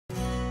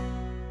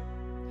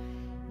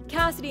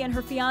Cassidy and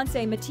her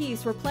fiancé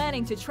Matisse were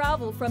planning to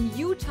travel from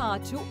Utah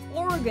to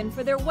Oregon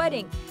for their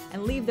wedding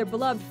and leave their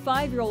beloved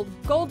 5-year-old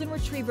golden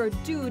retriever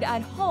Dude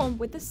at home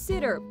with the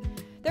sitter.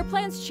 Their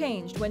plans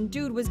changed when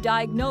Dude was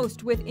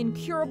diagnosed with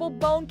incurable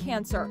bone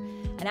cancer,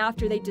 and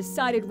after they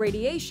decided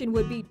radiation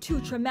would be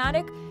too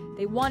traumatic,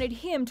 they wanted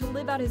him to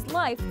live out his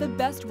life the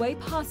best way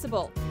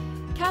possible.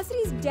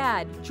 Cassidy's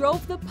dad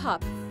drove the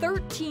pup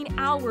 13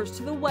 hours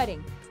to the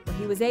wedding, where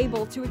he was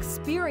able to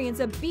experience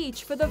a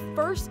beach for the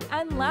first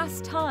and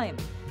last time.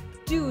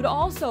 Dude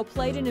also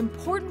played an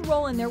important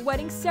role in their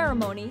wedding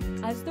ceremony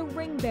as the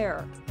ring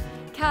bearer.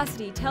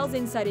 Cassidy tells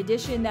Inside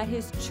Edition that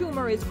his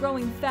tumor is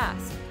growing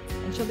fast,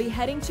 and she'll be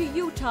heading to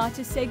Utah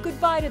to say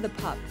goodbye to the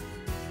pup.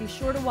 Be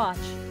sure to watch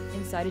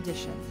Inside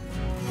Edition.